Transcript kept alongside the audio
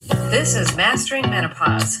This is Mastering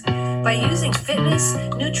Menopause. By using fitness,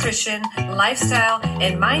 nutrition, lifestyle,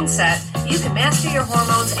 and mindset, you can master your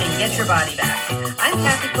hormones and get your body back. I'm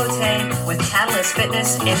Kathy Cote with Catalyst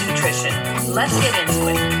Fitness and Nutrition. Let's get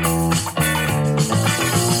into it.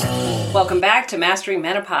 Welcome back to Mastering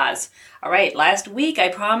Menopause. All right, last week I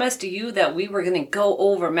promised you that we were going to go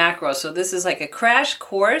over macros. So this is like a crash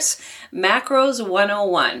course, Macros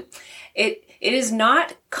 101. It is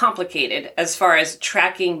not complicated as far as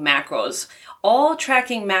tracking macros. All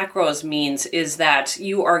tracking macros means is that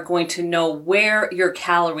you are going to know where your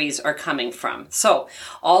calories are coming from. So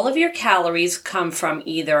all of your calories come from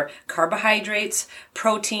either carbohydrates,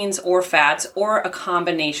 proteins, or fats, or a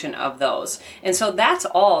combination of those. And so that's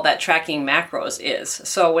all that tracking macros is.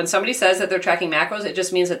 So when somebody says that they're tracking macros, it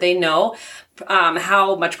just means that they know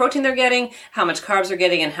how much protein they're getting, how much carbs they're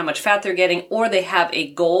getting, and how much fat they're getting, or they have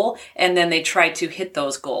a goal and then they try to hit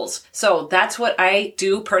those goals. So that's what I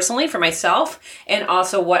do personally for myself and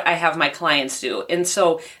also what I have my clients do. And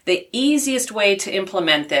so the easiest way to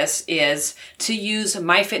implement this is to use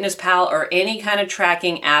MyFitnessPal or any kind of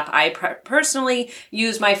tracking app. I personally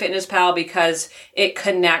use MyFitnessPal because it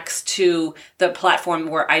connects to the platform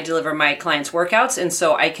where I deliver my clients' workouts, and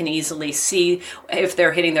so I can easily see if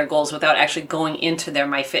they're hitting their goals without actually going into their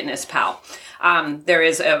MyFitnessPal. There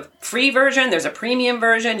is a free version, there's a premium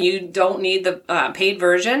version. You don't need the paid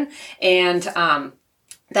version, and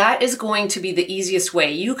that is going to be the easiest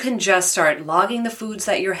way. You can just start logging the foods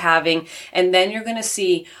that you're having, and then you're going to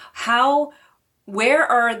see where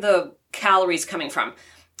are the calories coming from.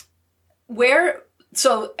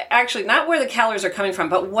 So actually not where the calories are coming from,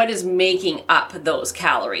 but what is making up those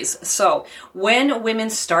calories. So when women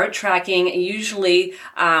start tracking, usually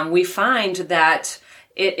we find that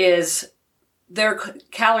their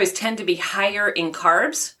calories tend to be higher in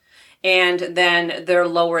carbs, and then they're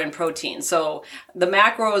lower in protein. So the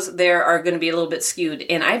macros there are going to be a little bit skewed.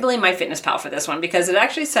 And I blame MyFitnessPal for this one because it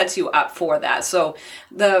actually sets you up for that. So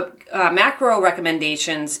the macro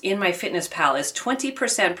recommendations in MyFitnessPal is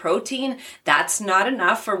 20% protein. That's not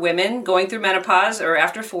enough for women going through menopause or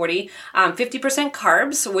after 40. 50%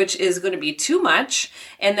 carbs, which is going to be too much.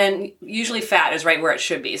 And then usually fat is right where it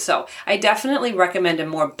should be. So I definitely recommend a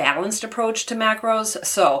more balanced approach to macros.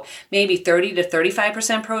 So maybe 30 to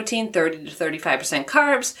 35% protein, 30 to 35%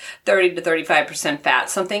 carbs, 30 to 35% fat,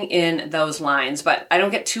 something in those lines. But I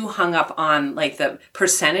don't get too hung up on like the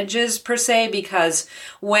percentages per se, because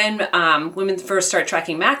when women first start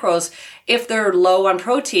tracking macros, if they're low on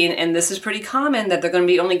protein, and this is pretty common that they're going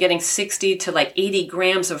to be only getting 60 to like 80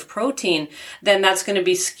 grams of protein, then that's going to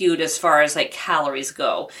be skewed as far as like calories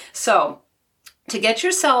go. So to get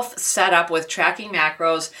yourself set up with tracking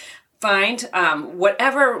macros, find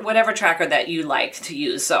whatever tracker that you like to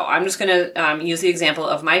use. So I'm just going to use the example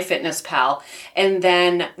of MyFitnessPal. And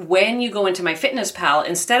then when you go into MyFitnessPal,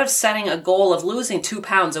 instead of setting a goal of losing 2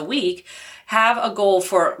 pounds a week, have a goal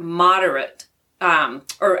for moderate,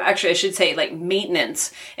 or actually I should say like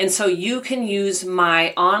maintenance. And so you can use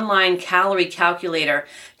my online calorie calculator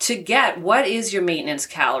to get what is your maintenance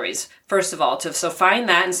calories. First of all, so find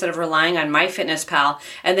that instead of relying on MyFitnessPal.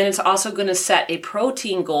 And then it's also going to set a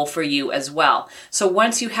protein goal for you as well. So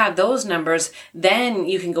once you have those numbers, then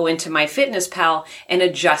you can go into MyFitnessPal and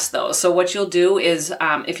adjust those. So what you'll do is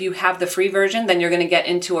if you have the free version, then you're going to get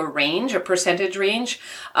into a percentage range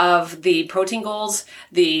of the protein goals,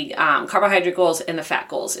 the carbohydrate goals, and the fat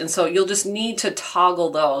goals. And so you'll just need to toggle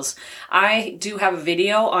those. I do have a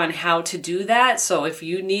video on how to do that. So if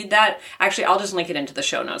you need that, actually, I'll just link it into the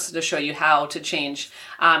show notes to show you how to change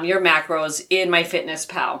your macros in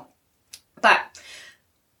MyFitnessPal. But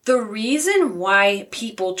the reason why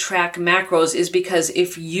people track macros is because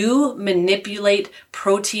if you manipulate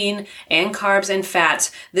protein and carbs and fats,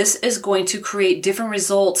 this is going to create different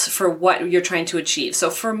results for what you're trying to achieve. So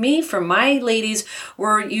for me, for my ladies,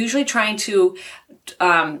 we're usually trying to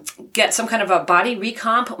get some kind of a body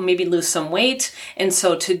recomp, maybe lose some weight. And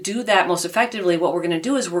so to do that most effectively, what we're going to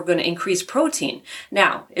do is we're going to increase protein.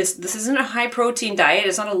 Now, this isn't a high protein diet.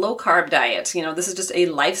 It's not a low carb diet. This is just a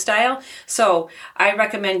lifestyle. So I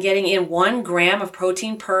recommend getting in 1 gram of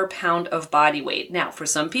protein per pound of body weight. Now, for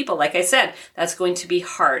some people, like I said, that's going to be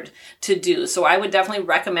hard to do. So I would definitely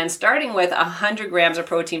recommend starting with 100 grams of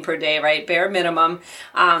protein per day, right? Bare minimum.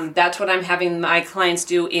 That's what I'm having my clients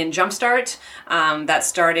do in Jumpstart. That's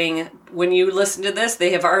starting when you listen to this,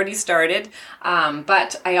 they have already started.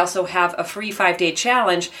 But I also have a free 5-day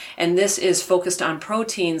challenge, and this is focused on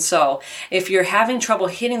protein. So if you're having trouble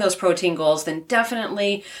hitting those protein goals, then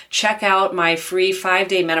definitely check out my free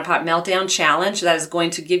 5-day Menopause Meltdown Challenge. That is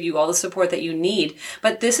going to give you all the support that you need.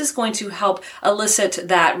 But this is going to help elicit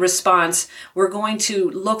that response. We're going to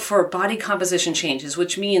look for body composition changes,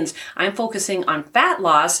 which means I'm focusing on fat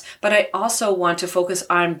loss, but I also want to focus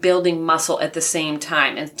on building muscle at the same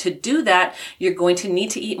time. And to do that, you're going to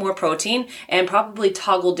need to eat more protein and probably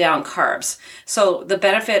toggle down carbs. So the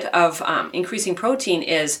benefit of increasing protein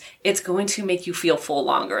is it's going to make you feel full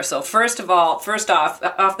longer. So first off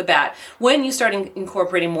the bat, when you start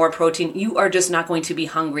incorporating more protein, you are just not going to be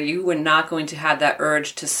hungry. You are not going to have that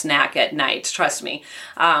urge to snack at night. Trust me.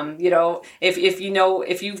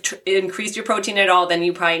 If you've increased your protein at all, then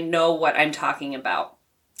you probably know what I'm talking about.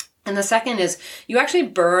 And the second is you actually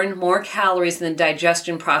burn more calories in the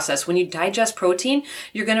digestion process. When you digest protein,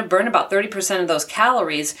 you're going to burn about 30% of those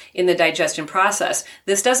calories in the digestion process.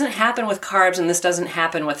 This doesn't happen with carbs, and this doesn't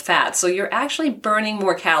happen with fats. So you're actually burning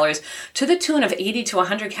more calories to the tune of 80 to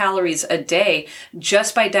 100 calories a day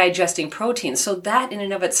just by digesting protein. So that in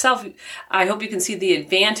and of itself, I hope you can see the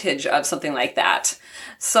advantage of something like that.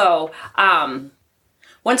 So,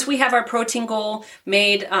 once we have our protein goal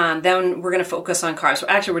made, then we're going to focus on carbs.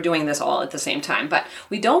 Actually, we're doing this all at the same time, but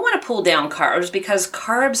we don't want to pull down carbs because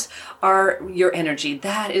carbs are your energy.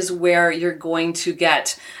 That is where you're going to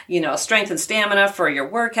get, strength and stamina for your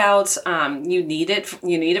workouts. You need it.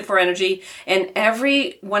 You need it for energy. And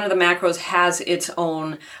every one of the macros has its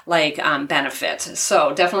own benefit.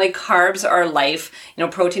 So definitely carbs are life.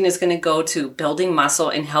 Protein is going to go to building muscle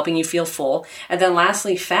and helping you feel full. And then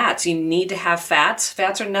lastly, fats. You need to have fats.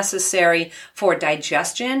 Fats are necessary for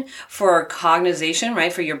digestion, for cognization,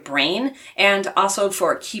 right, for your brain, and also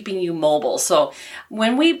for keeping you mobile. So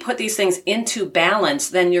when we put these things into balance,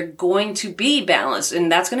 then you're going to be balanced,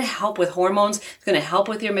 and that's going to help with hormones. It's going to help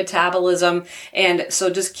with your metabolism. And so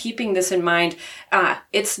just keeping this in mind,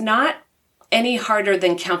 it's not any harder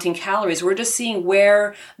than counting calories. We're just seeing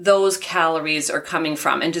where those calories are coming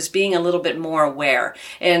from and just being a little bit more aware.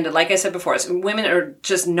 And like I said before, women are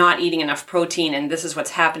just not eating enough protein, and this is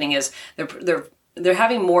what's happening is they're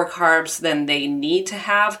having more carbs than they need to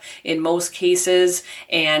have in most cases.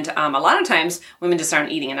 And a lot of times women just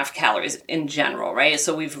aren't eating enough calories in general, right?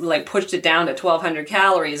 So we've pushed it down to 1,200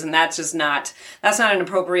 calories, and that's not an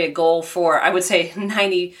appropriate goal for, I would say,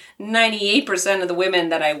 98% of the women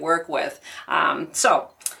that I work with. So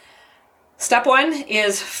step one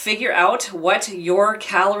is figure out what your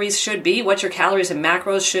calories should be, what your calories and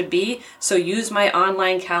macros should be. So use my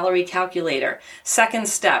online calorie calculator. Second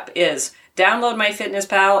step is download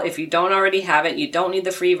MyFitnessPal. If you don't already have it, you don't need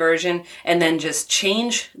the free version, and then just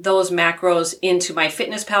change those macros into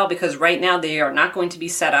MyFitnessPal because right now they are not going to be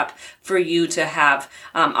set up for you to have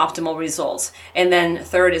optimal results. And then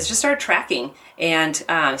third is just start tracking and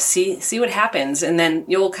see what happens. And then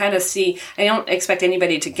you'll kind of see, I don't expect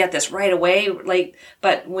anybody to get this right away,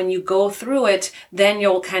 but when you go through it, then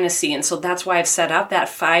you'll kind of see. And so that's why I've set up that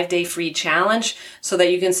 5-day free challenge so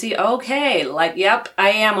that you can see, okay, yep, I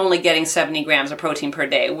am only getting 70 grams of protein per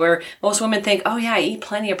day, where most women think, oh yeah, I eat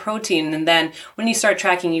plenty of protein. And then when you start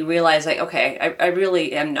tracking, you realize okay, I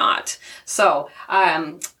really am not. So,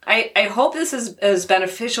 I hope this is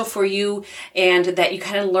beneficial for you and that you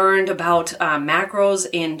kind of learned about macros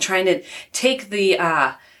and trying to take the,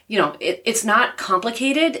 it's not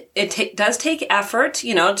complicated. It does take effort,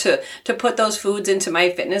 to put those foods into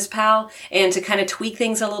MyFitnessPal and to kind of tweak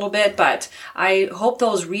things a little bit. But I hope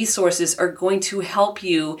those resources are going to help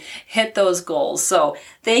you hit those goals. So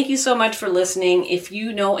thank you so much for listening. If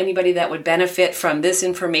you know anybody that would benefit from this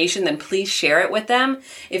information, then please share it with them.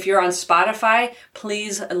 If you're on Spotify,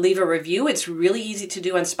 please leave a review. It's really easy to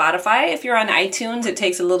do on Spotify. If you're on iTunes, it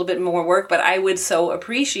takes a little bit more work, but I would so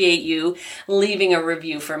appreciate you leaving a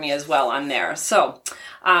review for me as well on there. So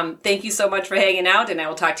thank you so much for hanging out, and I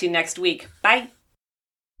will talk to you next week. Bye.